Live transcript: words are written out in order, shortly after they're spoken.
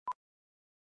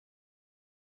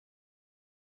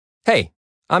Hey,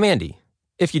 I'm Andy.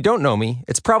 If you don't know me,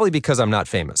 it's probably because I'm not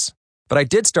famous. But I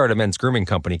did start a men's grooming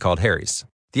company called Harry's.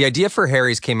 The idea for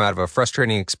Harry's came out of a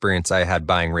frustrating experience I had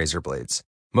buying razor blades.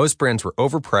 Most brands were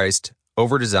overpriced,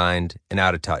 overdesigned, and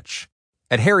out of touch.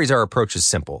 At Harry's, our approach is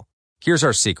simple. Here's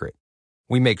our secret.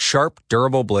 We make sharp,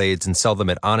 durable blades and sell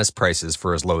them at honest prices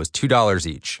for as low as $2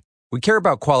 each. We care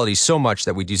about quality so much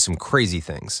that we do some crazy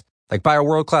things, like buy a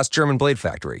world-class German blade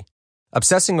factory.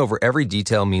 Obsessing over every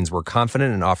detail means we're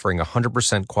confident in offering a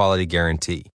 100% quality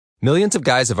guarantee. Millions of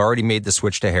guys have already made the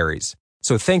switch to Harry's,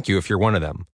 so thank you if you're one of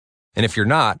them. And if you're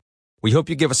not, we hope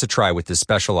you give us a try with this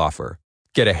special offer.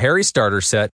 Get a Harry starter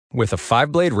set with a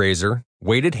 5-blade razor,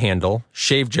 weighted handle,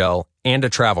 shave gel, and a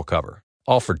travel cover.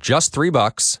 All for just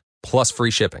 $3 plus free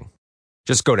shipping.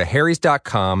 Just go to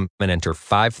harrys.com and enter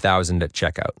 5,000 at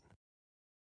checkout.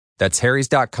 That's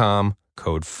harrys.com,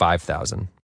 code 5,000.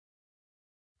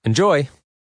 Enjoy!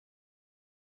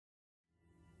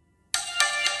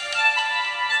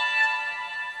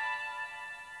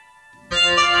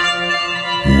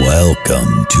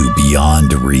 Welcome to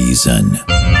Beyond Reason,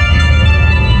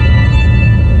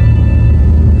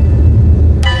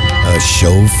 a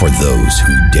show for those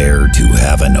who dare to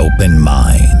have an open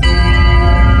mind.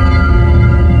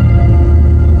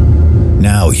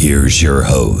 Now here's your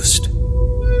host,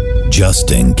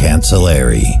 Justin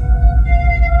Cancelleri.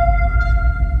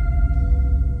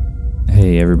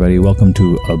 Hey everybody, welcome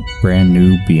to a brand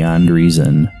new Beyond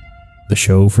Reason, the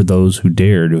show for those who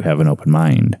dare to have an open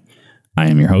mind. I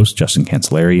am your host, Justin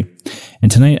Cancelleri,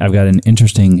 and tonight I've got an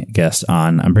interesting guest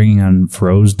on. I'm bringing on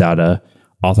Feroze Dada,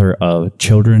 author of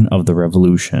Children of the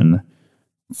Revolution.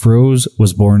 Feroze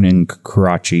was born in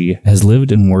Karachi, has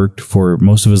lived and worked for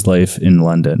most of his life in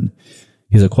London.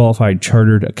 He's a qualified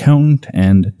chartered accountant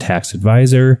and tax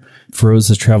advisor. Feroze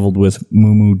has traveled with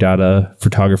Mumu Dada,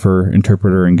 photographer,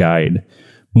 interpreter, and guide.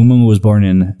 Mumu was born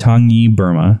in Tongyi,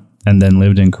 Burma, and then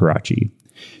lived in Karachi.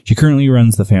 She currently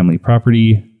runs the family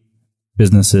property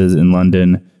businesses in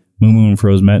London. Mumu and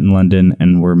Feroze met in London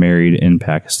and were married in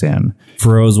Pakistan.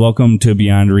 Feroze, welcome to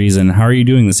Beyond Reason. How are you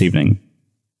doing this evening?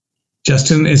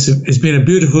 Justin, it's been a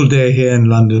beautiful day here in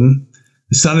London.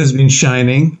 The sun has been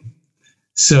shining,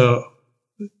 so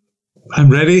I'm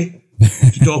ready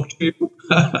to talk to you.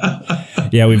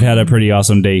 Yeah, we've had a pretty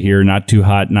awesome day here. Not too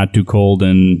hot, not too cold,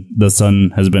 and the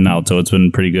sun has been out, so it's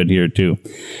been pretty good here too.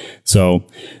 So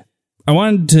I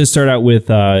wanted to start out with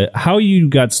how you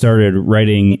got started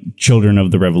writing Children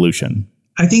of the Revolution.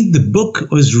 I think the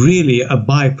book was really a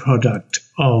byproduct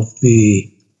of the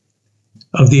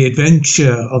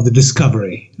adventure, of the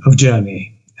discovery, of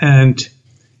journey. And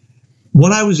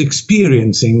what I was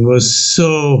experiencing was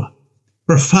so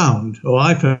profound, or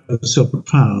I felt so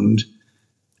profound,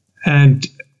 and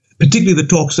particularly the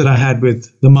talks that I had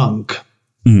with the monk.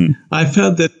 Mm-hmm. I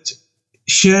felt that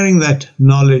sharing that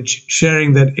knowledge,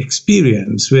 sharing that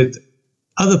experience with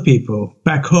other people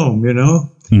back home,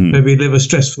 where we live a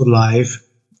stressful life,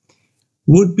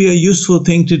 would be a useful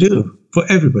thing to do for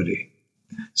everybody.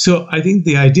 So I think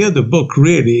the idea of the book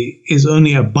really is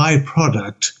only a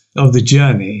byproduct of the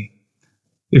journey,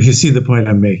 if you see the point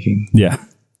I'm making. Yeah.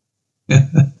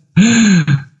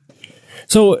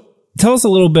 So tell us a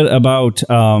little bit about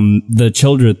the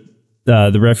children,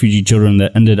 the refugee children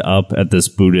that ended up at this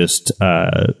Buddhist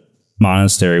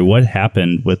monastery. What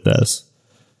happened with this?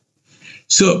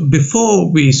 So before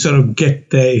we sort of get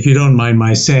there, if you don't mind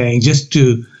my saying, just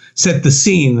to set the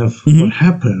scene of what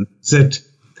happened, that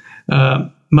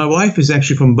my wife is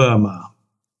actually from Burma.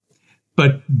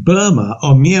 But Burma,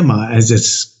 or Myanmar as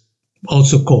it's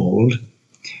also called,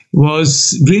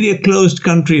 was really a closed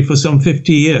country for some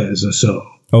 50 years or so.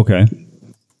 Okay.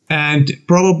 And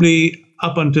probably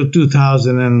up until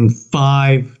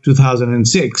 2005,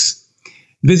 2006,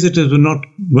 visitors were not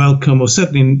welcome or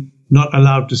certainly not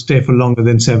allowed to stay for longer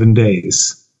than 7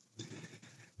 days.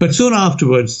 But soon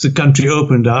afterwards, the country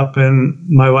opened up and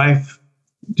my wife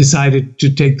decided to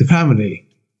take the family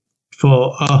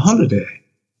for a holiday.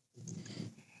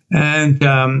 And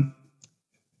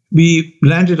we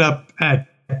landed up at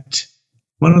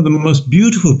one of the most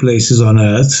beautiful places on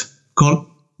earth called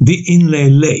the Inle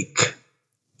Lake.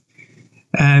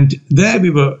 And there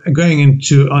we were going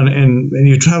into, and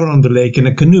you travel on the lake in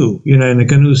a canoe, in a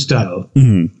canoe style.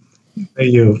 Mm-hmm.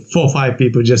 Where 4 or 5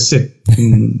 people just sit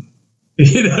and,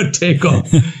 take off.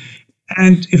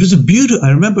 And it was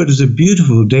I remember it was a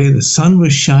beautiful day. The sun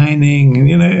was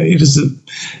shining and, it was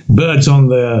birds on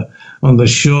the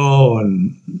shore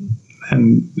and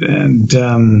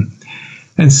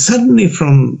suddenly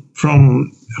from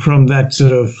that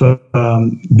sort of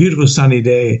beautiful sunny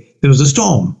day, there was a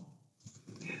storm.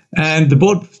 And the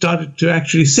boat started to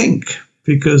actually sink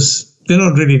because they're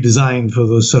not really designed for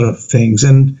those sort of things.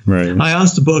 And I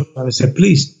asked the boatman, I said,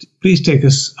 please take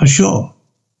us ashore.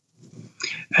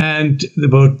 And the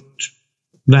boat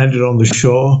landed on the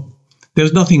shore. There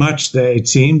was nothing much there, it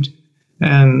seemed.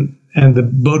 And the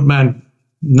boatman,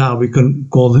 now we can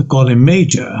call him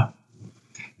Major,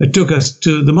 it took us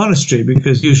to the monastery,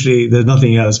 because usually there's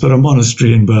nothing else but a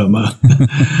monastery in Burma.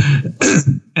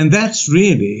 And that's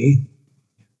really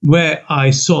where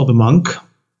I saw the monk.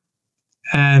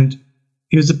 And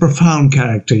he was a profound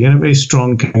character, a very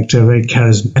strong character, a very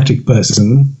charismatic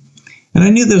person. And I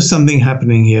knew there was something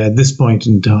happening here at this point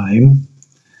in time.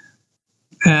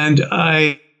 And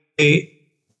I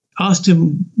asked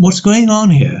him, what's going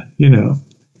on here,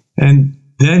 And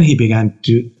then he began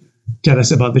to tell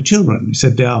us about the children. He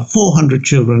said there are 400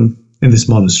 children in this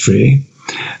monastery.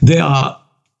 They are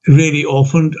really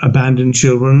orphaned, abandoned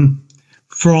children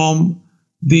from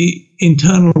the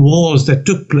internal wars that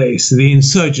took place, the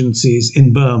insurgencies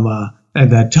in Burma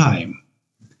at that time.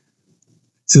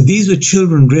 So these were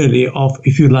children really of,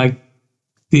 if you like,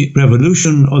 the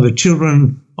revolution, or the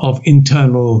children of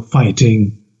internal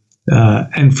fighting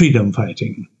and freedom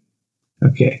fighting.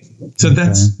 Okay, so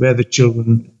that's where the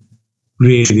children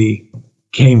really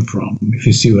came from, if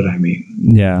you see what I mean.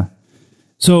 Yeah.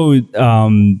 So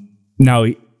now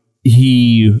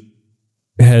he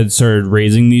had started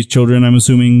raising these children, I'm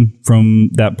assuming, from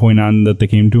that point on that they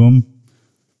came to him?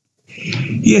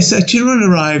 Yes, children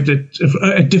arrived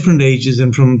at different ages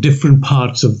and from different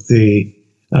parts of the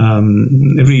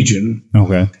region.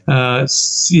 Okay.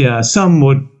 Some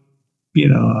would,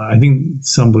 I think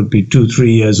some would be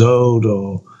 2-3 years old,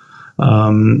 or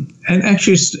and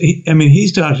actually, he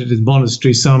started his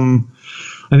monastery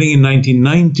I think in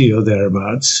 1990 or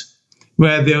thereabouts,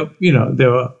 where there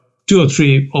were 2 or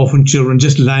 3 orphan children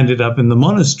just landed up in the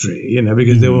monastery,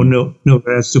 because there were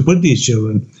nowhere else to put these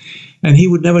children. And he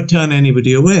would never turn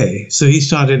anybody away. So he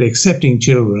started accepting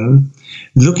children,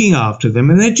 looking after them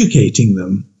and educating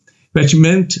them, which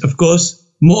meant, of course,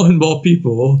 more and more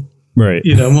people, right?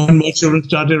 More and more children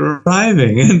started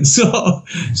arriving. And so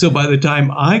by the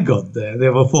time I got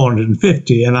there were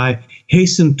 450. And I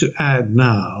hasten to add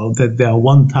now that there are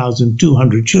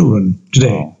 1,200 children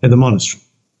today at the monastery.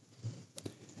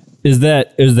 Is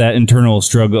that internal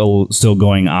struggle still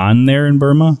going on there in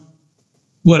Burma?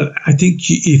 Well, I think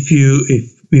if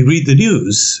we read the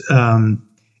news,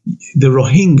 the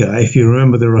Rohingya, if you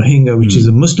remember the Rohingya, which is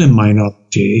a Muslim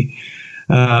minority,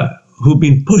 who've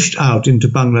been pushed out into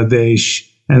Bangladesh,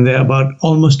 and there are about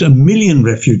almost 1 million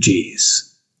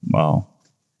refugees. Wow.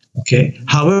 Okay.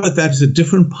 However, that is a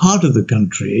different part of the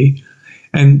country,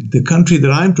 and the country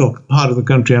that part of the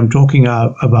country I'm talking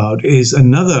about is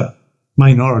another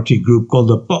minority group called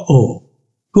the Pa'o,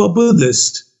 who are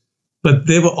Buddhist, but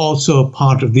they were also a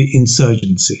part of the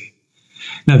insurgency.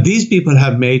 Now, these people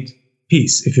have made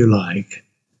peace, if you like.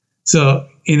 So,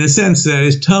 in a sense, there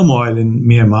is turmoil in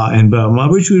Myanmar and Burma,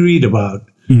 which we read about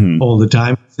all the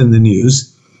time in the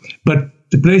news. But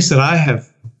the place that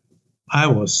I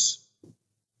was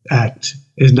at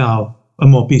is now a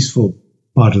more peaceful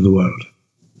part of the world.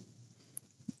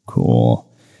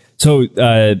 Cool. So,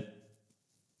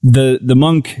 the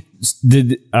monk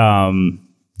did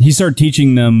he start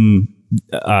teaching them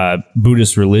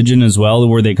Buddhist religion as well?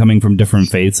 Were they coming from different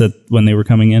faiths when they were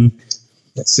coming in?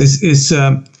 Yes,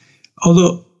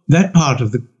 although that part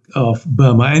of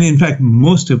Burma, and in fact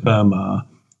most of Burma,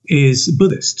 is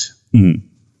Buddhist. Mm-hmm.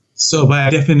 So by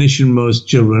definition, most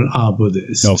children are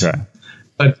Buddhist. Okay,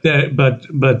 but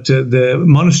the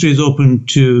monastery is open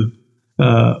to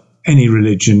any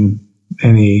religion,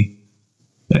 any.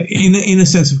 In a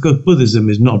sense, of course, Buddhism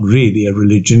is not really a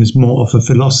religion; it's more of a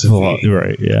philosophy.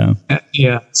 Right? Yeah.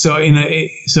 Yeah. So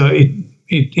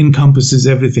it encompasses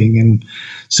everything, and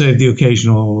so if the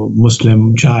occasional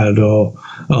Muslim child or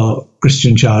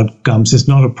Christian child comes, it's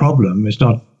not a problem. There's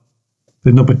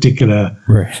no particular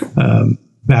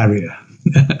barrier.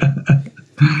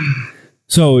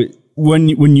 So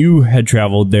when you had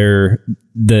traveled there,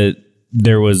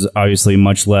 there was obviously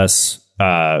much less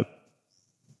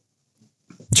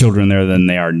children there than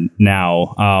they are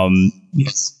now.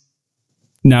 Yes.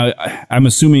 Now, I'm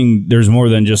assuming there's more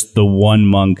than just the one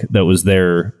monk that was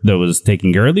there that was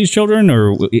taking care of these children,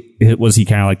 or was he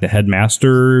kind of like the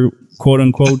headmaster, quote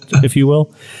unquote, if you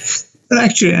will? But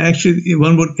actually,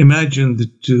 one would imagine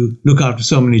that to look after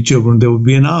so many children, there would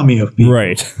be an army of people.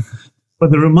 Right.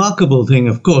 But the remarkable thing,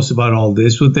 of course, about all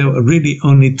this was there were really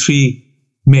only 3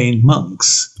 main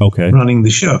monks running the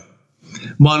show.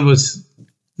 One was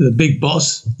the big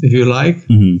boss, if you like.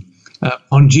 Mm-hmm.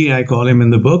 Onji, I call him in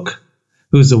the book,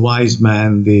 who's the wise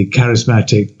man, the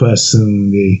charismatic person,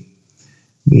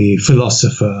 the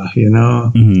philosopher,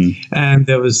 and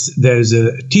there's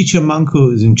a teacher monk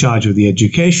who is in charge of the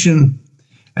education,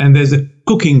 and there's a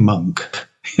cooking monk.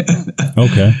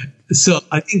 Okay. So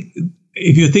I think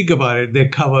if you think about it, they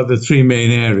cover the three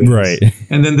main areas, right?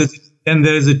 And then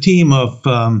there's a team of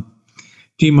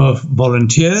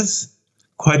volunteers,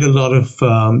 quite a lot of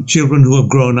children who have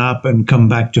grown up and come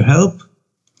back to help,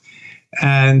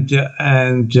 and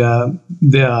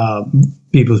there are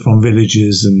people from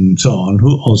villages and so on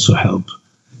who also help.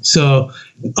 So,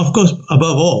 of course,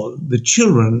 above all, the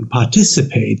children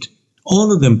participate.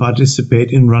 All of them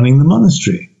participate in running the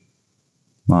monastery.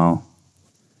 Wow.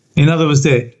 In other words,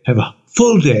 they have a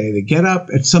full day. They get up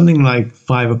at something like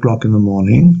 5 o'clock in the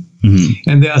morning,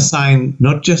 and they're assigned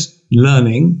not just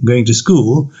learning, going to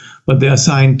school, but they're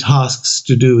assigned tasks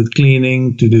to do with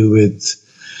cleaning, to do with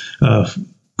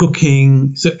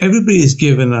cooking. So everybody is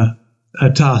given a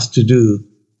task to do,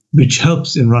 which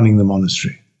helps in running the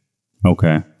monastery.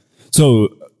 Okay. So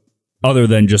other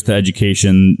than just the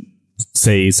education,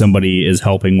 say somebody is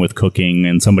helping with cooking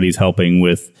and somebody's helping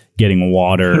with getting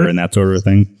water Correct. And that sort of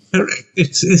thing? Correct.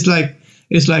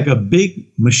 It's like a big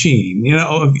machine,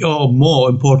 or more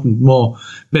important,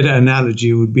 better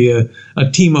analogy would be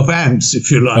a team of ants, if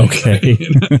you like. Okay.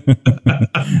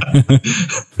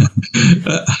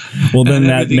 Well, then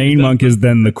that main monk is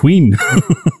then the queen.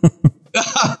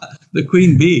 The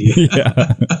queen bee.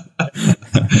 Yeah.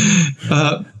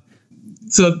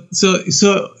 So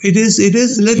it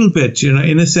is a little bit,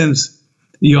 in a sense.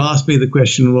 You asked me the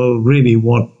question, well, really,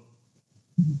 what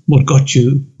got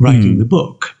you writing the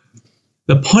book?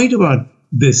 The point about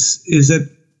this is that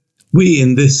we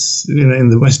in this, in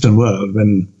the Western world,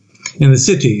 when in the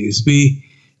cities, we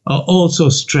are all so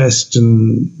stressed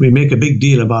and we make a big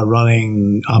deal about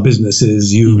running our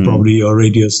businesses. You probably your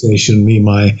radio station, me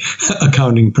my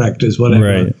accounting practice,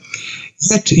 whatever. Right.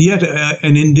 Yet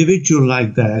an individual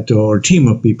like that or a team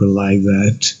of people like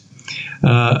that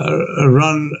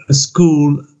run a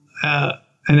school,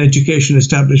 an education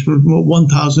establishment with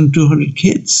 1,200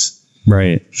 kids.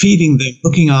 Right. Feeding them,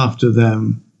 looking after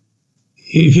them.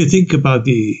 If you think about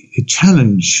the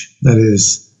challenge that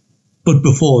is put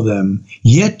before them,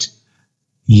 yet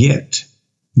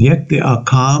they are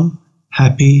calm,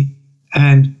 happy,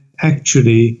 and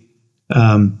actually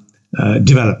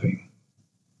developing.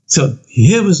 So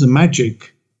here was the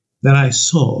magic that I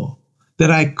saw that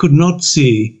I could not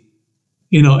see,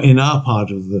 in our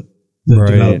part of the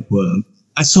developed world.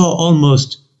 I saw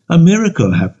almost a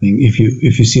miracle happening, if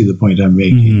you see the point I'm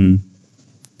making.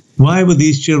 Why were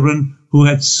these children who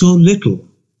had so little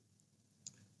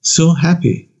so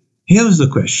happy? Here was the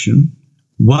question.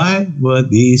 Why were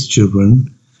these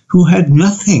children who had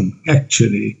nothing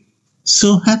actually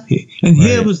so happy? And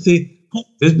here was the point,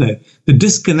 isn't it? The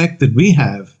disconnect that we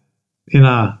have in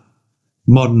our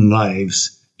modern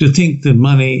lives to think that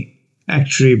money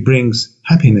actually brings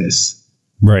happiness.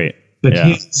 Right. But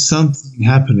here's something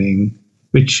happening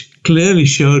which clearly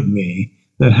showed me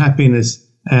that happiness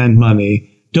and money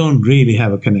don't really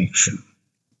have a connection.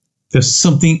 There's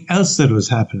something else that was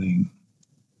happening.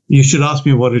 You should ask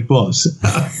me what it was.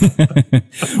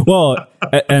 Well,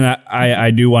 and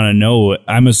I do want to know,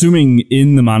 I'm assuming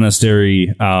in the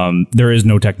monastery, there is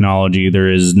no technology, there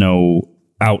is no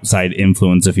outside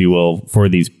influence, if you will, for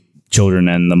these children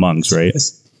and the monks, right?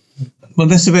 Yes. Well,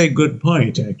 that's a very good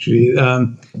point, actually.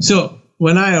 So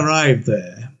when I arrived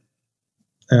there,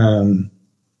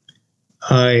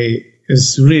 I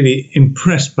was really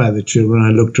impressed by the children. I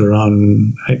looked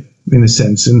around, in a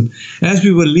sense, and as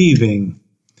we were leaving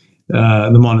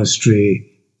the monastery,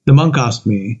 the monk asked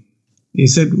me, he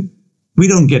said, we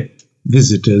don't get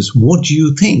visitors. What do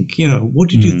you think? What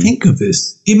did you think of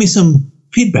this? Give me some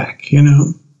feedback,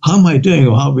 how am I doing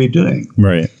or how are we doing?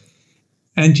 Right.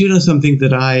 And something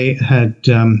that I had,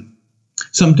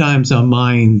 sometimes our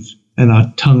mind and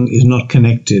our tongue is not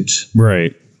connected.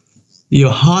 Right.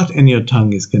 Your heart and your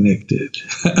tongue is connected,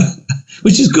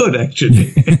 which is good,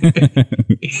 actually.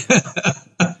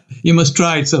 You must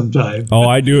try it sometime. Oh,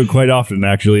 I do it quite often,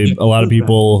 actually. A lot of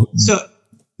people.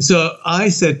 So I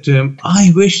said to him,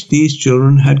 I wish these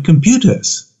children had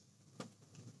computers.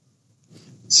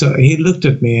 So he looked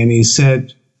at me and he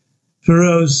said,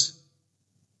 Feroze,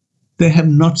 they have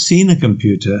not seen a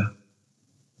computer,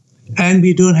 and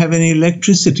we don't have any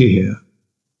electricity here.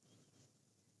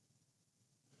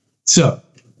 So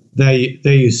there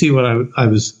you see what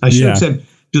I should have said,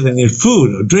 do they need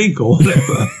food or drink or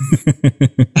whatever?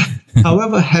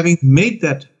 However, having made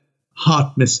that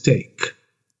heart mistake,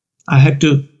 I had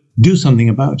to do something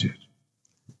about it.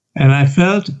 And I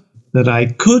felt that I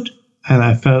could, and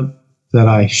I felt that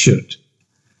I should.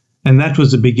 And that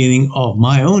was the beginning of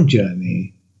my own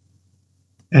journey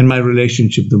and my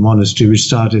relationship with the monastery, which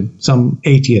started some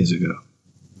 8 years ago.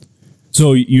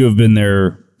 So you have been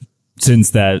there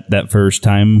since that first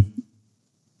time?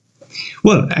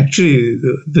 Well, actually,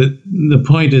 the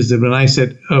point is that when I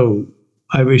said,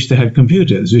 I wish they had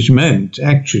computers, which meant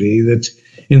actually that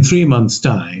in 3 months'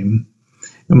 time,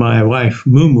 my wife,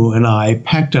 Mumu, and I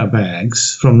packed our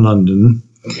bags from London.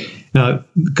 Now,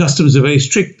 customs are very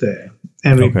strict there.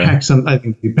 And we packed I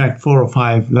think we packed 4 or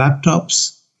 5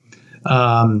 laptops,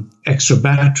 extra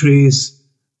batteries,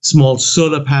 small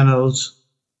solar panels,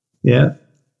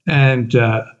 and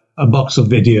a box of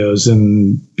videos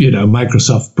and,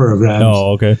 Microsoft programs.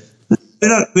 Oh, okay.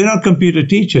 We're not computer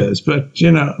teachers, but,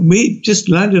 we just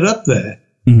landed up there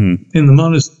in the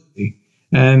monastery,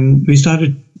 and we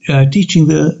started teaching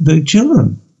the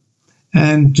children.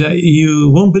 And you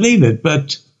won't believe it,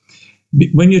 but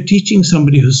when you're teaching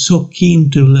somebody who's so keen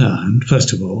to learn,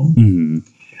 first of all,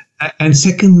 and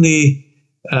secondly,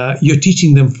 you're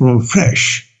teaching them from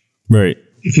fresh. Right.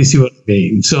 If you see what I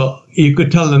mean. So you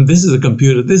could tell them, this is a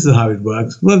computer, this is how it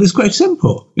works. Well, it's quite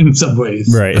simple in some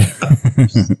ways. Right.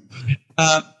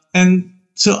 And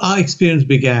so our experience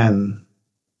began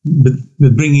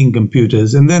with bringing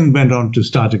computers, and then went on to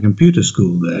start a computer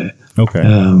school there. Okay.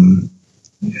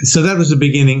 So that was the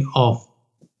beginning of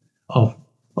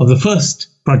the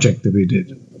first project that we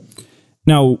did.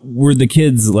 Now, were the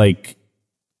kids like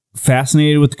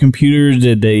fascinated with the computers?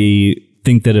 Did they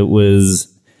think that it was,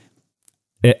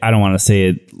 I don't want to say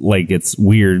it like it's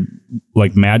weird,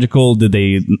 like magical? Did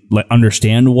they like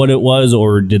understand what it was,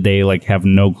 or did they like have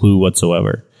no clue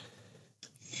whatsoever?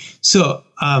 So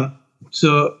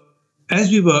as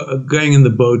we were going in the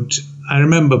boat, I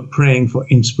remember praying for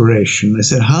inspiration. I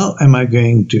said, how am I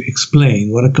going to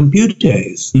explain what a computer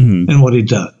is and what it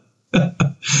does?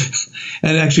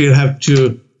 And actually, you have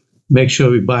to make sure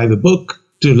we buy the book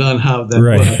to learn how that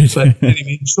works. But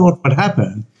anyway, in short, what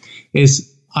happened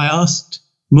is I asked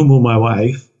Mumu, my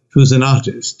wife, who's an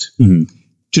artist,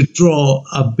 to draw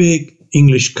a big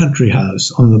English country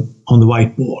house on the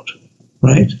whiteboard,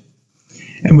 right?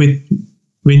 And with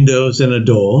windows and a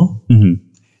door. And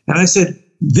I said,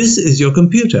 this is your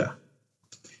computer.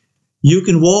 You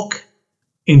can walk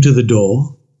into the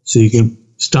door, so you can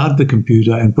start the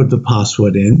computer and put the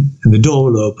password in, and the door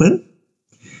will open.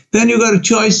 Then you've got a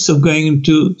choice of going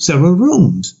into several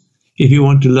rooms. If you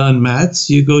want to learn maths,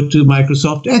 you go to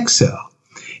Microsoft Excel.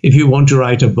 If you want to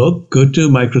write a book, go to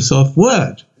Microsoft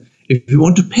Word. If you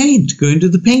want to paint, go into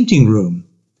the painting room.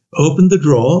 Open the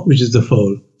drawer, which is the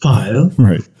file.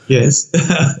 Right. Yes,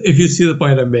 if you see the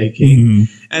point I'm making.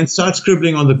 And start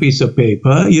scribbling on the piece of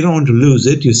paper. You don't want to lose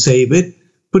it. You save it,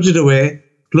 put it away,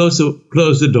 close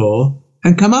the door,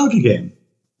 and come out again.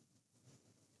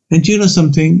 And you know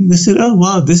something? They said, oh,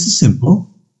 wow, this is simple.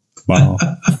 Wow.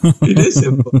 It is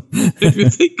simple, if you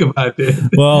think about it.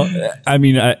 Well, I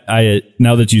mean, I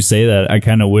now that you say that, I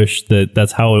kind of wish that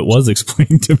that's how it was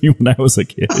explained to me when I was a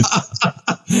kid.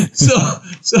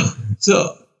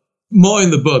 So more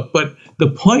in the book. But the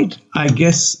point, I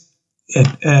guess,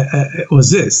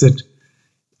 was this, that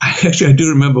I do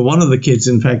remember one of the kids,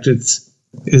 in fact, is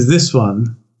this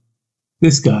one,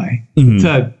 this guy, the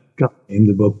third guy in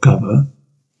the book cover.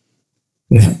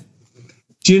 Yeah.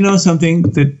 Do you know something?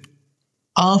 That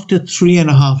after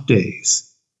 3.5 days,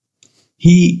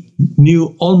 he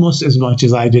knew almost as much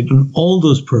as I did on all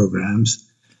those programs,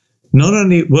 not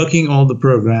only working all the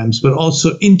programs, but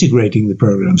also integrating the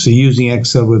programs. So using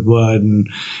Excel with Word and,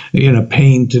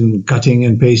 Paint and cutting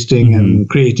and pasting and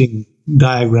creating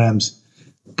diagrams.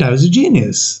 Guy was a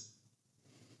genius.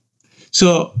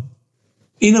 So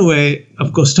in a way,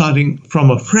 of course, starting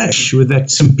from afresh with that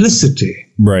simplicity.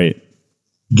 Right.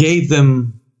 Gave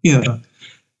them,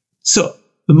 So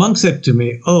the monk said to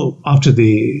me, after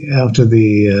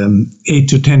the 8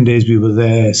 to 10 days we were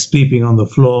there, sleeping on the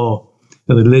floor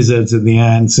with the lizards and the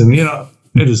ants, and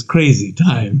it was crazy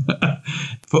time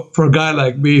for a guy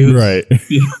like me who's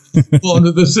born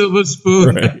with a silver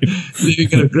spoon,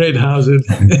 living in a great house in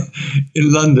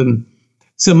London.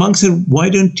 So monk said, why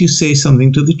don't you say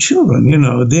something to the children?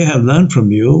 They have learned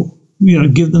from you.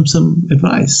 Give them some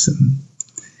advice.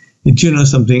 And you know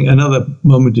something, another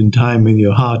moment in time when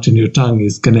your heart and your tongue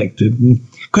is connected. And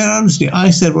quite honestly,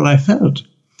 I said what I felt.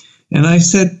 And I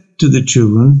said to the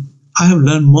children, I have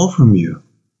learned more from you.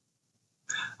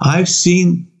 I've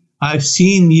seen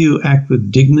you act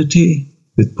with dignity,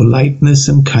 with politeness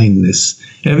and kindness.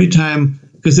 Every time,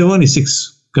 because there were only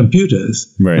 6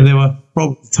 computers, and there were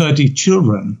probably 30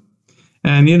 children.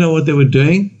 And you know what they were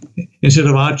doing? Instead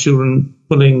of our children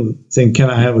saying,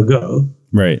 can I have a go?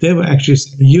 Right. They were actually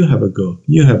saying, you have a go.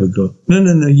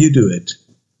 No, you do it.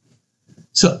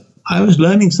 So I was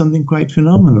learning something quite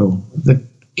phenomenal, that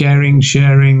caring,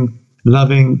 sharing,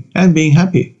 loving, and being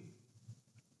happy.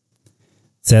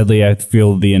 Sadly, I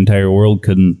feel the entire world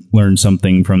couldn't learn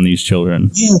something from these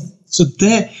children. Yeah. So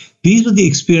these were the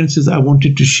experiences I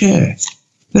wanted to share.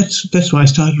 That's why I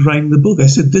started writing the book. I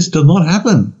said, this does not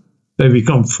happen where we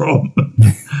come from.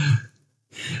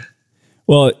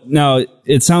 Well, now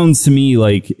it sounds to me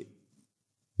like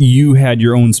you had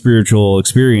your own spiritual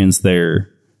experience there,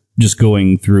 just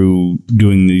going through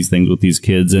doing these things with these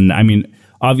kids. And I mean,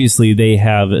 obviously they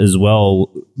have as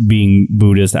well, being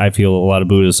Buddhist. I feel a lot of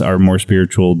Buddhists are more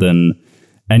spiritual than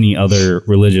any other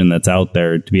religion that's out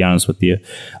there, to be honest with you.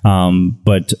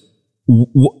 But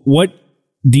what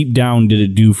deep down did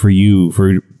it do for you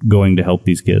for going to help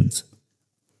these kids?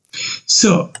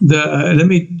 So let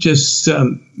me just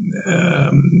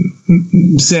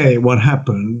say what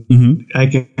happened. Mm-hmm.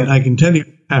 I can tell you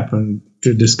what happened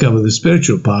to discover the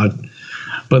spiritual part,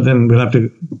 but then we'll have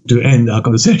to end our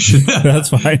conversation. That's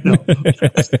fine.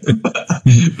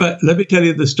 But let me tell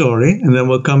you the story, and then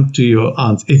we'll come to your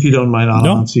answer. If you don't mind, I'll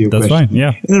answer your question. That's fine.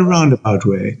 Yeah, in a roundabout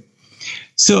way.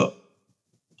 So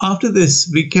after this,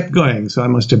 we kept going. So I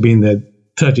must have been there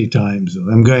 30 times.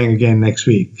 I'm going again next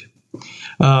week.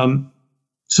 So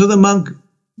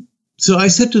I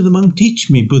said to the monk, teach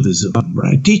me Buddhism,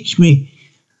 right? Teach me,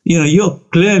 you're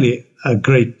clearly a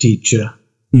great teacher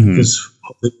because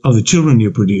of the children you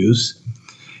produce.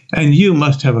 And you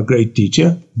must have a great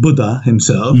teacher, Buddha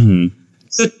himself. Mm-hmm.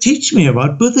 So teach me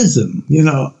about Buddhism,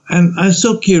 And I was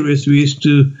so curious. We used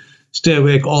to stay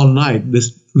awake all night,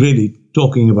 really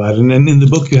talking about it. And then in the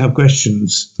book, you have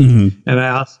questions. Mm-hmm. And I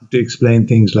asked him to explain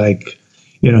things like,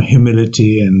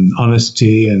 humility and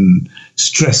honesty and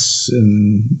stress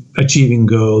and achieving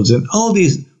goals, and all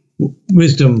these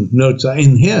wisdom notes are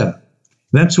in here.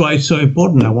 That's why it's so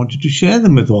important. I wanted to share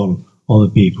them with all the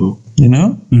people,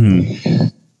 Mm-hmm.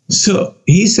 So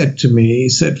he said to me,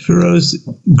 Feroze,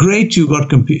 great, you got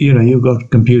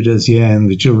computers here and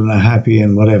the children are happy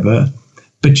and whatever.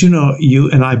 But you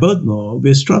and I both know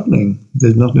we're struggling.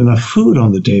 There's not enough food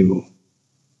on the table.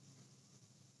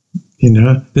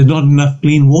 There's not enough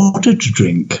clean water to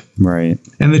drink. Right.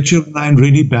 And the children are in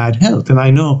really bad health. And I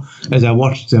know as I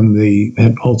watched them, they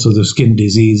had all sorts of skin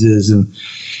diseases. And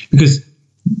because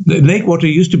the lake water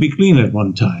used to be clean at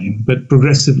one time, but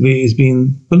progressively is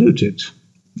being polluted.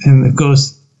 And of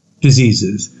course,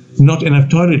 diseases, not enough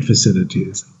toilet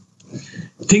facilities.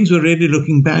 Things were really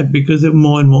looking bad because there were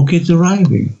more and more kids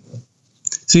arriving.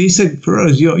 So he said,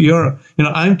 Feroze,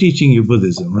 I'm teaching you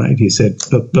Buddhism, right? He said,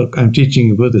 look, I'm teaching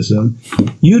you Buddhism.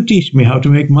 You teach me how to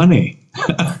make money.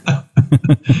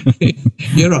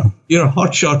 You're a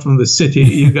hot shot from the city.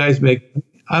 You guys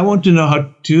I want to know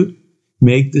how to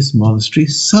make this monastery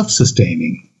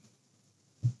self-sustaining.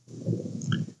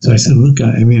 So I said, look,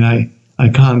 I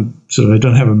can't, I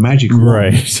don't have a magic wand.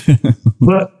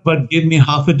 Right. but give me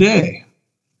half a day.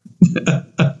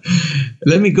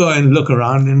 Let me go and look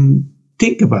around and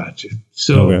think about it.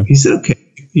 So He said, okay,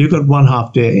 you got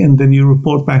 1/2 day, and then you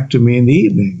report back to me in the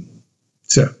evening.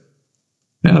 So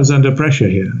I was under pressure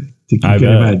here. You can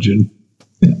imagine.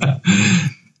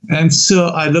 And so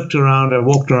I looked around, I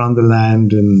walked around the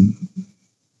land,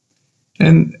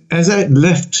 and as I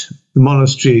left the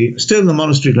monastery, still in the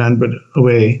monastery land, but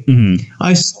away,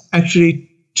 I saw actually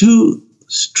 2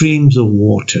 streams of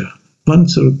water, one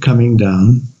sort of coming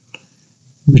down,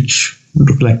 which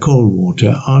looked like cold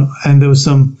water, and there was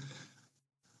some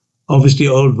obviously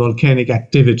old volcanic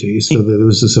activity, so there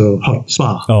was a sort of hot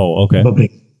spark. Oh, okay.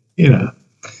 Bubbling, And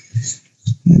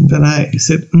then I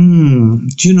said,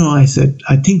 I said,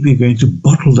 I think we're going to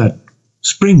bottle that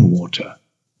spring water.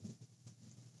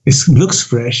 It looks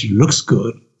fresh, it looks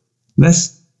good.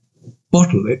 Let's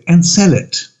bottle it and sell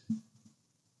it.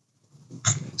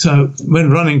 So I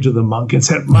went running to the monk and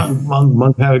said,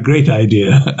 Monk, I have a great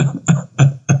idea.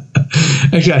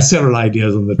 Actually, I had several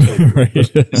ideas on the table.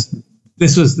 Right.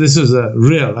 This was a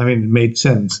real, it made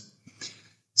sense.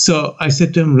 So I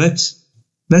said to him, let's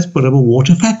put up a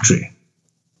water factory.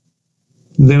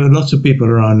 There were lots of people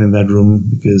around in that room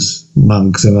because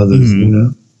monks and others,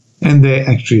 and they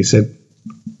actually said,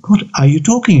 what are you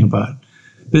talking about?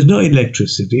 There's no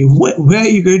electricity. Where are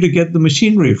you going to get the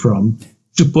machinery from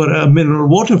to put a mineral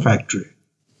water factory?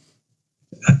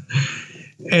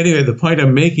 Anyway, the point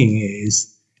I'm making is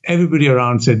everybody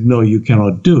around said, no, you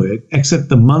cannot do it, except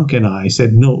the monk and I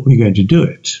said, no, we're going to do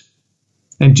it.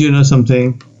 And do you know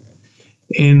something?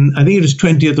 I think it was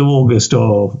 20th of August,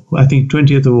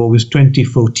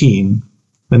 2014,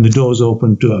 when the doors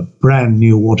opened to a brand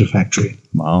new water factory.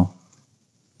 Wow.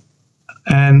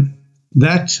 And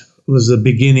that was the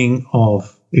beginning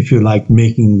of, if you like,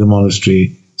 making the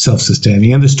monastery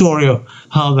self-sustaining. And the story of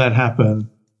how that happened,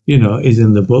 is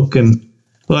in the book. And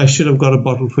I should have got a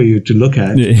bottle for you to look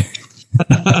at. Yeah.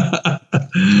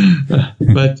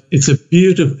 But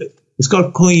it's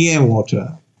called Koyen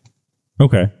water.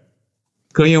 Okay.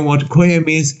 Koyen water. Koyen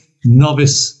means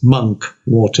novice monk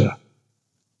water.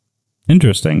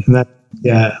 Interesting. And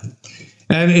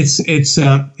and it's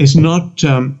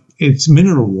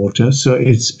mineral water, so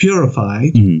it's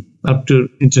purified up to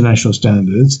international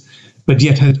standards, but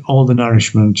yet had all the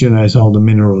nourishment, has all the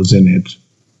minerals in it.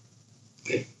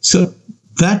 So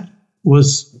that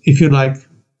was, if you like,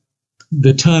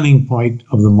 the turning point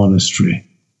of the monastery.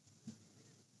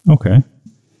 Okay.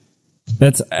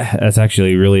 That's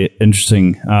actually really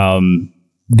interesting.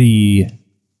 The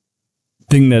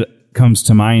thing that comes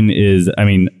to mind is,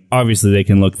 obviously they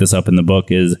can look this up in the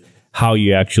book, is how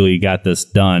you actually got this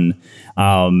done.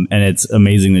 And it's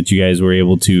amazing that you guys were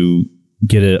able to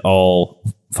get it all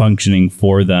functioning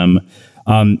for them.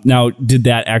 Now, did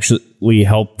that actually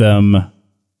help them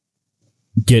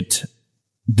get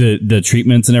the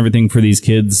treatments and everything for these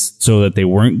kids so that they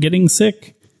weren't getting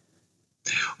sick?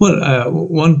 Well,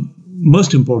 one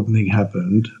most important thing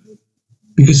happened,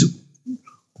 because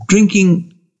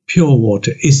drinking pure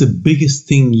water is the biggest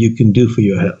thing you can do for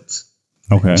your health.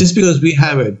 Okay. Just because we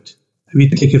have it, we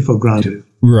take it for granted.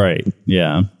 Right.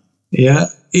 Yeah. Yeah.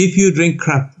 If you drink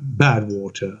bad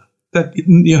water,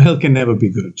 your health can never be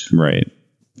good. Right.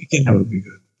 It can never be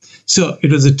good. So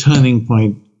it was a turning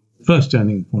point, first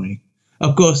turning point.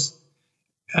 Of course,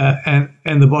 and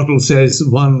the bottle says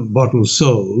one bottle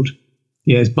sold,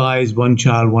 buys one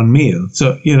child, one meal.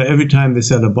 So, every time they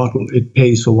sell a bottle, it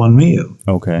pays for one meal.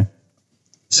 Okay.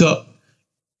 So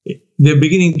they're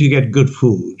beginning to get good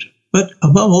food. But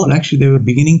above all, actually, they were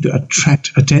beginning to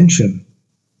attract attention.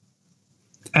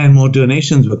 And more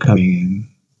donations were coming in.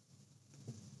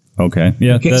 Okay.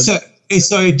 Yeah. Okay. So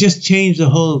it just changed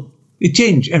it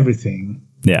changed everything.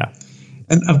 Yeah.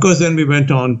 And of course, then we went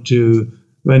on to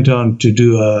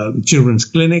do a children's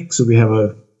clinic. So we have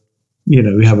a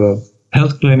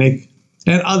health clinic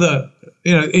and other,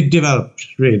 it developed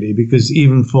really, because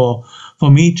even for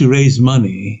me to raise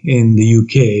money in the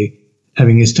UK,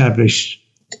 having established,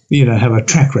 have a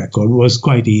track record, was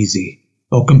quite easy,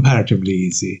 or comparatively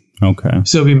easy. Okay.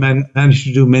 So we managed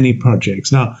to do many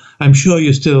projects. Now, I'm sure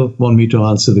you still want me to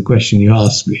answer the question you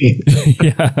asked me.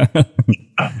 Yeah.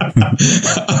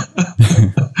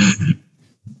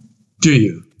 Do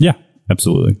you? Yeah,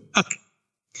 absolutely. Okay.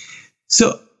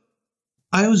 So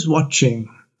I was watching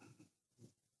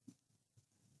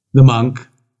the monk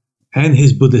and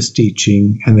his Buddhist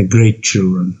teaching and the great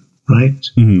children, right?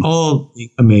 Mm-hmm. All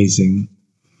amazing.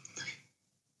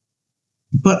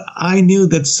 But I knew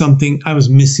that I was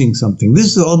missing something. This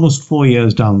is almost 4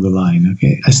 years down the line,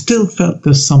 okay? I still felt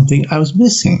there's something I was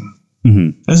missing.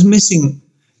 Mm-hmm. I was missing,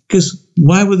 because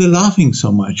why were they laughing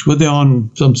so much? Were they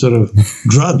on some sort of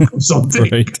drug or something?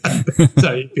 Right.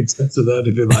 Sorry, you can censor that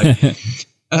if you like.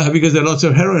 Because there are lots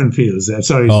of heroin fields there.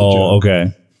 Sorry. Oh,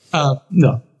 okay.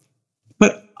 No.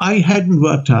 But I hadn't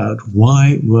worked out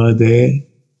why were they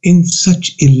in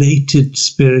such elated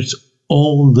spirits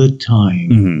all the time,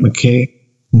 mm-hmm. Okay?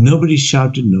 Nobody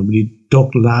shouted, nobody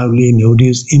talked loudly, nobody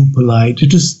was impolite.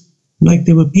 It was like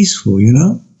they were peaceful,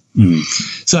 Mm-hmm.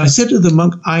 So I said to the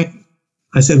monk, I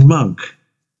said, "Monk,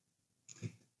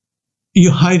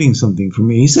 you're hiding something from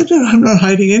me." He said, "I'm not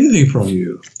hiding anything from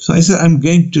you." So I said, "I'm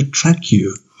going to track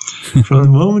you from the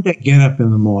moment I get up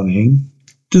in the morning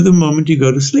to the moment you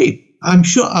go to sleep. I'm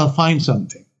sure I'll find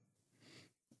something."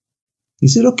 He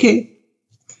said, "Okay."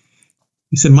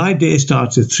 He said, "My day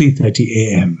starts at 3:30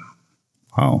 a.m.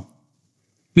 Wow.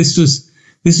 This was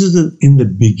in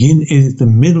the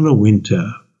middle of winter.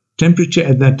 Temperature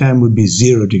at that time would be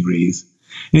 0 degrees.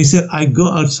 And he said, "I go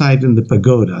outside in the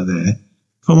pagoda there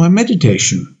for my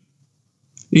meditation.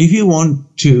 If you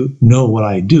want to know what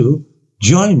I do,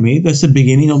 join me. That's the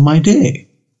beginning of my day."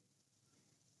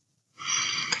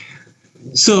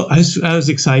 So I was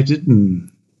excited and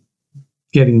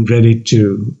getting ready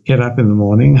to get up in the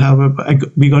morning. However,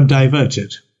 we got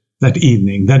diverted that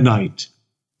night.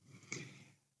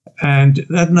 And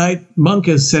that night, monk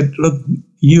has said, "Look,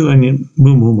 you and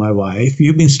Mumu, my wife,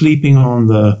 you've been sleeping on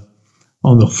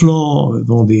the floor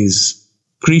with all these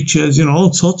creatures,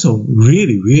 all sorts of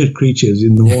really weird creatures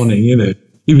in the morning,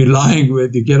 You'd be lying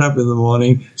with, you get up in the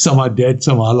morning, some are dead,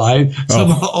 some are alive,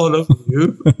 some are all over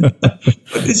you."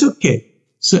 But it's okay.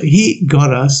 So he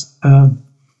got us a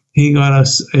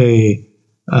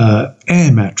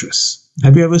air mattress.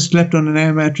 Have you ever slept on an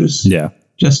air mattress? Yeah.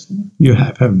 You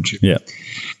have, haven't you? Yeah.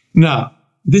 Now,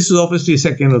 this was obviously a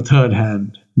second or third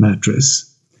hand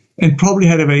mattress and probably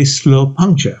had a very slow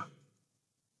puncture.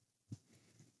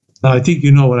 Now, I think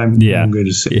you know what I'm going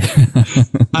to say.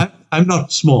 Yeah. I'm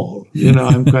not small,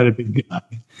 I'm quite a big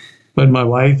guy, but my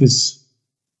wife is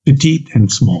petite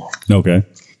and small. Okay.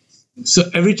 So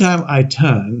every time I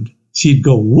turned, she'd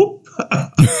go whoop,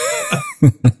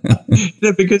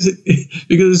 because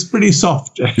it's pretty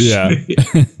soft actually,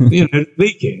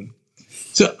 leaking.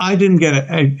 So I didn't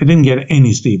get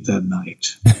any sleep that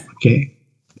night. Okay.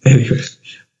 Anyway,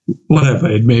 whatever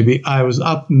it may be, I was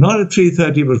up not at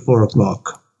 3:30 but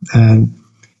 4:00. And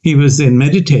he was in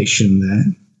meditation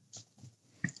there.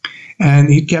 And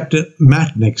he kept a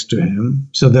mat next to him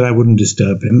so that I wouldn't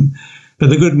disturb him.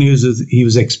 But the good news is he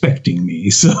was expecting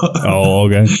me. So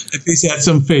okay. At least he had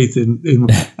some faith in and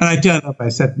I turned up, I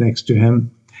sat next to him.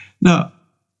 Now,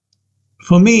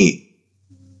 for me,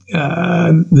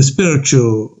 the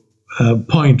spiritual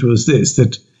point was this,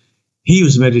 that he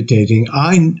was meditating.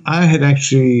 I had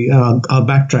actually, I'll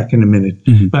backtrack in a minute,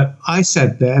 but I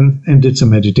sat there and did some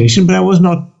meditation, but I was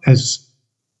not as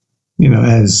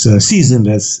seasoned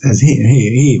as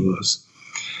he was.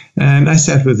 And I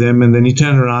sat with him, and then he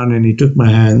turned around and he took my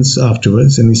hands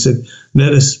afterwards and he said,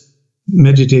 let us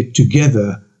meditate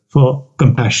together for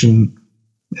compassion,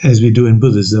 as we do in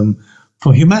Buddhism,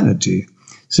 for humanity.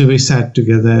 So we sat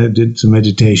together, did some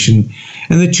meditation,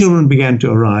 and the children began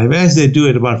to arrive, as they do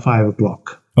at about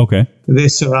 5:00. Okay. They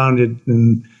surrounded,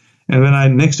 and when I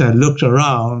looked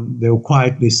around, they were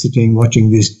quietly sitting,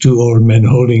 watching these two old men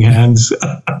holding hands.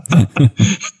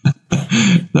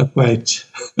 Not quite.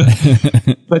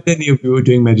 But then we were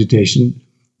doing meditation.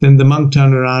 Then the monk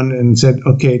turned around and said,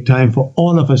 okay, time for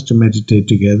all of us to meditate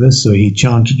together. So he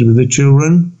chanted with the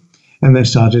children, and then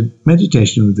started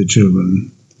meditation with the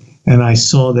children. And I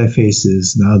saw their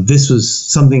faces. Now, this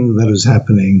was something that was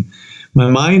happening. My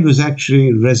mind was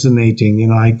actually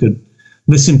resonating. I could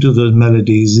listen to those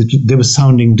melodies. They were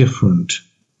sounding different.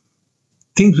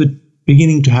 Things were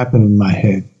beginning to happen in my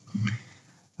head.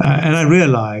 And I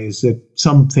realized that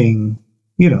something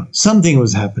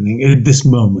was happening at this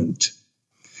moment.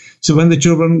 So when the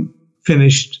children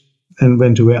finished and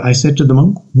went away, I said to the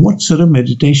monk, what sort of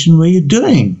meditation were you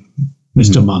doing,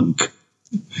 Mr. Monk?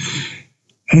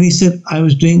 And he said, I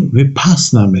was doing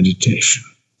Vipassana meditation.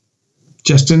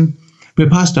 Justin,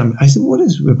 Vipassana. I said, what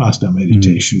is Vipassana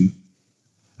meditation?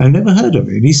 I've never heard of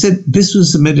it. He said, this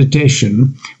was the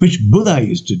meditation which Buddha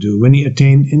used to do when he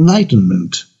attained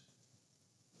enlightenment.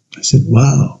 I said,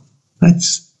 wow,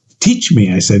 teach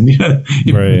me. I said,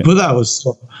 right. Buddha was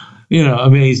so,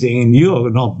 amazing, and you're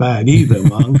not bad either,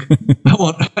 monk.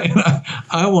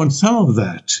 I want some of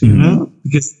that,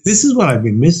 because this is what I've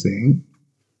been missing.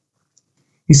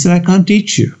 He said, I can't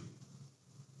teach you.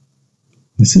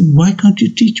 I said, why can't you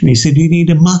teach me? He said, you need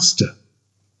a master.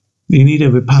 You need a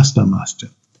Vipassana master.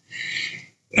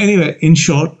 Anyway, in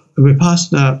short,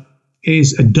 Vipassana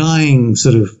is a dying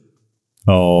sort of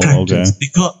practice.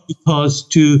 Okay. Because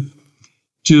to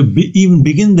even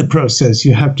begin the process,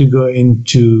 you have to go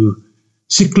into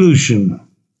seclusion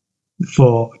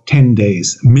for 10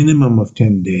 days, minimum of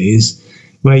 10 days,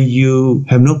 where you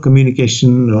have no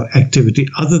communication or activity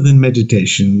other than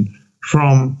meditation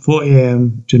from 4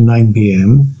 a.m. to 9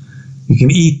 p.m. You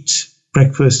can eat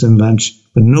breakfast and lunch,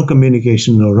 but no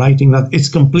communication, no writing, nothing. It's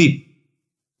complete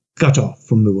cut off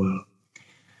from the world.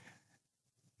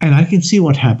 And I can see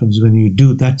what happens when you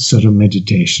do that sort of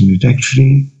meditation. It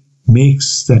actually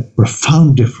makes that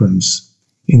profound difference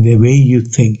in the way you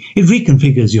think. It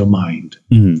reconfigures your mind.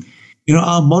 Mm-hmm.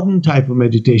 Our modern type of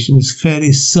meditation is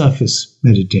fairly surface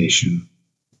meditation.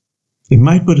 It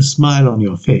might put a smile on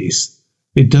your face.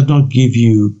 It does not give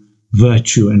you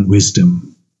virtue and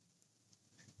wisdom.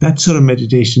 That sort of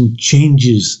meditation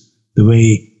changes the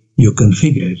way you're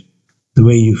configured, the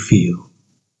way you feel.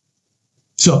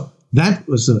 So that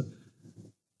was a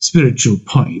spiritual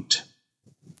point.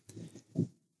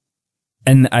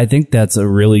 And I think that's a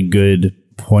really good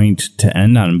point to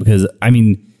end on, because,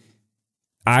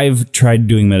 I've tried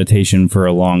doing meditation for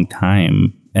a long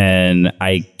time, and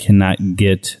I cannot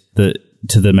get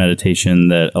to the meditation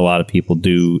that a lot of people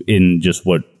do in just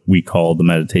what we call the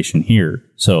meditation here.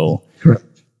 So correct.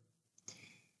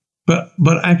 But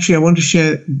actually, I want to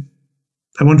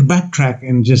backtrack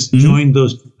and just join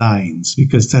those lines,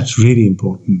 because that's really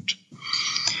important.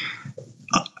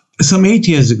 Some 8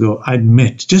 years ago, I'd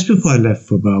met, just before I left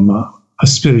for Burma, a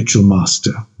spiritual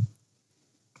master.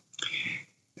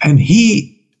 And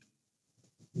he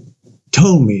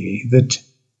told me that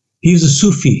he's a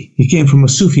Sufi. He came from a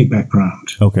Sufi background.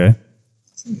 Okay.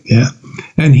 Yeah.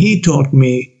 And he taught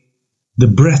me the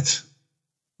breadth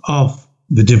of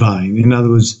the divine. In other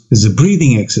words, there's a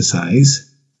breathing exercise.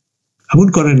 I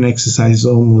wouldn't call it an exercise,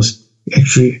 almost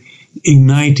actually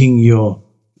igniting your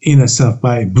inner self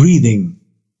by breathing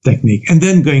technique and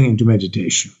then going into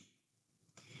meditation.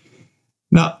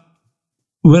 Now,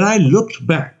 when I looked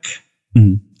back,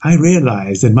 I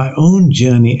realized that my own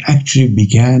journey actually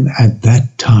began at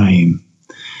that time,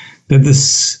 that the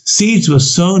seeds were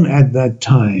sown at that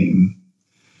time.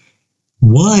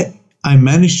 Why I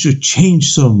managed to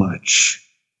change so much,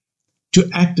 to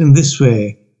act in this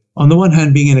way, on the one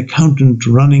hand being an accountant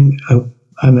running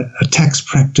a tax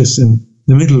practice in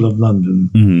the middle of London,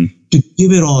 to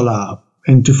give it all up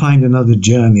and to find another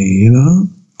journey,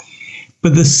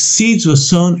 But the seeds were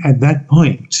sown at that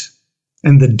point,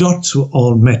 and the dots were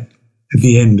all met at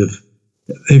the end of,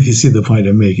 if you see the point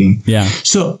I'm making. Yeah.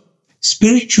 So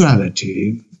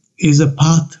spirituality is a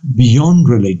path beyond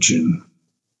religion.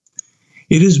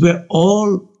 It is where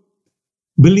all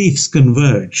beliefs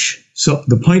converge. So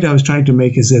the point I was trying to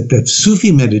make is that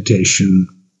Sufi meditation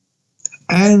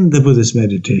and the Buddhist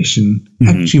meditation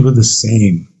actually were the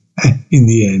same in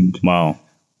the end. Wow.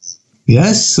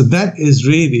 Yes, so that is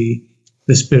really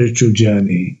the spiritual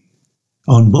journey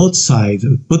on both sides,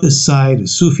 the Buddhist side, the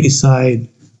Sufi side.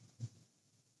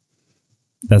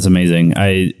 That's amazing.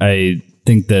 I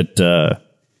think that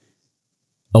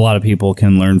a lot of people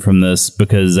can learn from this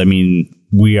because, I mean,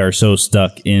 we are so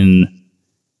stuck in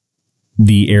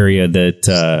the area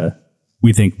that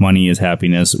we think money is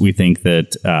happiness. We think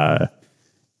that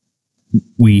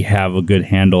we have a good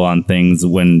handle on things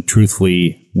when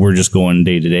truthfully we're just going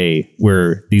day to day,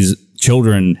 where these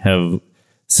children have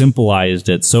simplified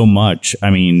it so much. I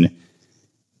mean,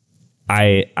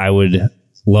 I would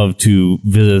love to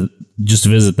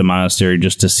visit the monastery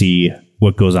just to see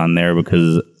what goes on there,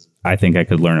 because I think I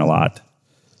could learn a lot.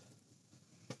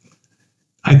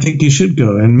 I think you should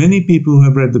go. And many people who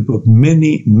have read the book,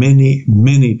 many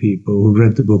people who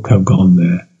read the book have gone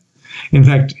there. In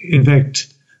fact,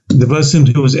 the person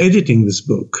who was editing this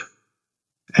book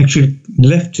actually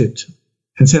left it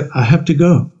and said, I have to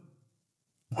go.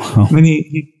 Wow. When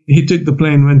he took the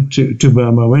plane, went to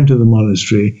Burma, went to the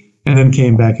monastery, and then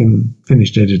came back and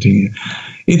finished editing it.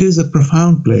 It is a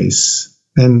profound place.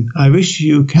 And I wish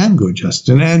you can go,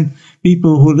 Justin. And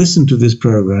people who listen to this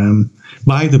program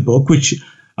buy the book, which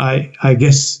I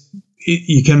guess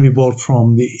you can be bought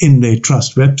from the Inlay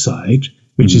Trust website,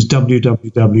 which is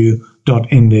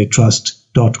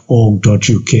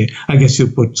www.inlaytrust.org.uk. I guess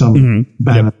you'll put some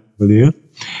banner, will you?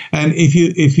 And if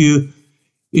you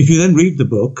then read the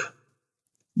book,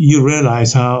 you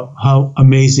realize how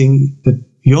amazing that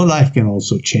your life can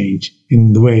also change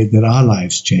in the way that our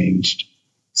lives changed.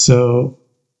 So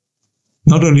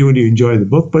not only will you enjoy the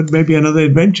book, but maybe another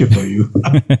adventure for you.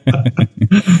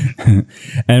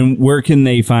 And where can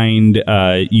they find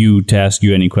you to ask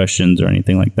you any questions or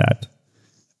anything like that?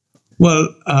 Well,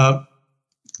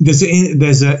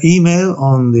 there's an email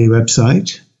on the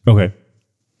website. Okay.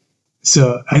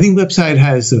 So I think the website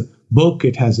has a book,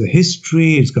 it has a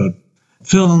history, it's got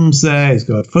films there, it's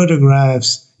got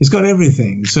photographs, it's got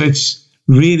everything. So it's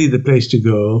really the place to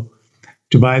go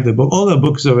to buy the book. All the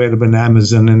books are available on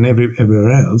Amazon and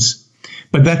everywhere else.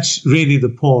 But that's really the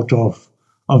port of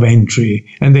entry.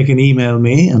 And they can email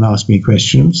me and ask me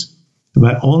questions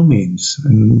by all means.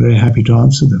 And I'm very happy to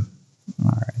answer them.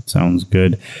 All right. Sounds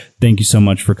good. Thank you so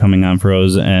much for coming on,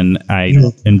 Feroze. And I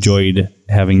enjoyed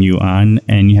having you on.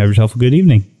 And you have yourself a good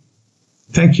evening.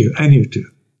 Thank you. And you too.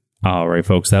 All right,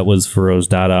 folks. That was Feroze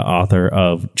Dada, author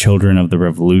of Children of the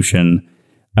Revolution.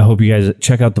 I hope you guys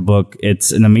check out the book.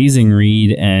 It's an amazing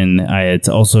read, and it's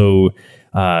also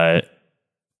an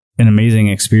amazing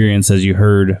experience, as you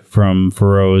heard from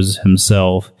Feroze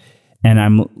himself. And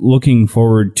I'm looking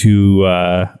forward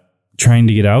to trying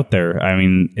to get out there. I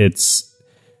mean,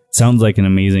 sounds like an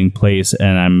amazing place,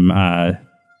 and I'm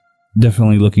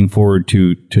definitely looking forward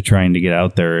to trying to get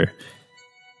out there.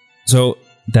 So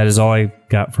that is all I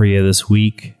got for you this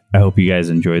week. I hope you guys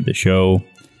enjoyed the show.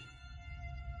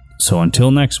 So until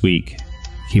next week,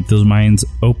 keep those minds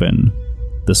open.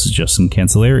 This is Justin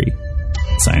Cancelleri,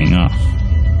 signing off.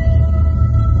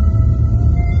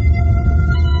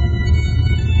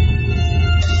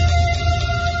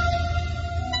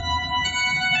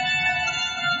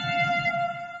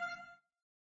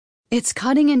 It's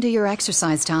cutting into your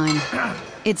exercise time.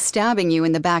 It's stabbing you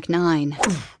in the back nine.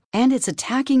 And it's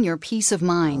attacking your peace of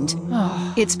mind.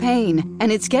 It's pain,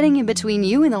 and it's getting in between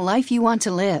you and the life you want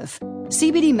to live.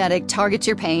 CBD Medic targets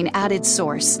your pain at its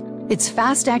source. It's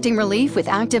fast-acting relief with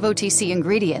active OTC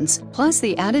ingredients, plus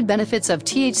the added benefits of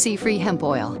THC-free hemp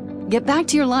oil. Get back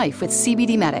to your life with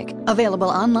CBD Medic, available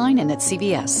online and at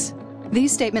CVS.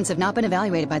 These statements have not been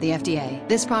evaluated by the FDA.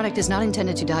 This product is not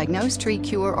intended to diagnose, treat,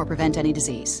 cure, or prevent any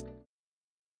disease.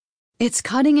 It's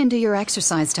cutting into your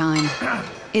exercise time.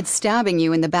 It's stabbing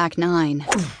you in the back nine.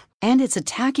 And it's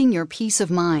attacking your peace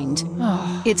of mind.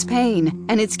 It's pain,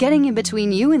 and it's getting in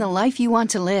between you and the life you want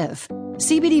to live.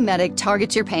 CBD Medic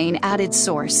targets your pain at its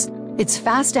source. It's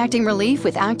fast-acting relief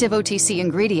with active OTC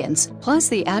ingredients, plus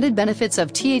the added benefits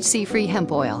of THC-free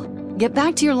hemp oil. Get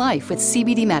back to your life with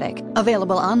CBD Medic,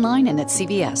 available online and at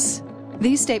CVS.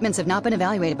 These statements have not been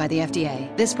evaluated by the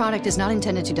FDA. This product is not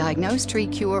intended to diagnose,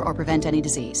 treat, cure, or prevent any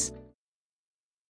disease.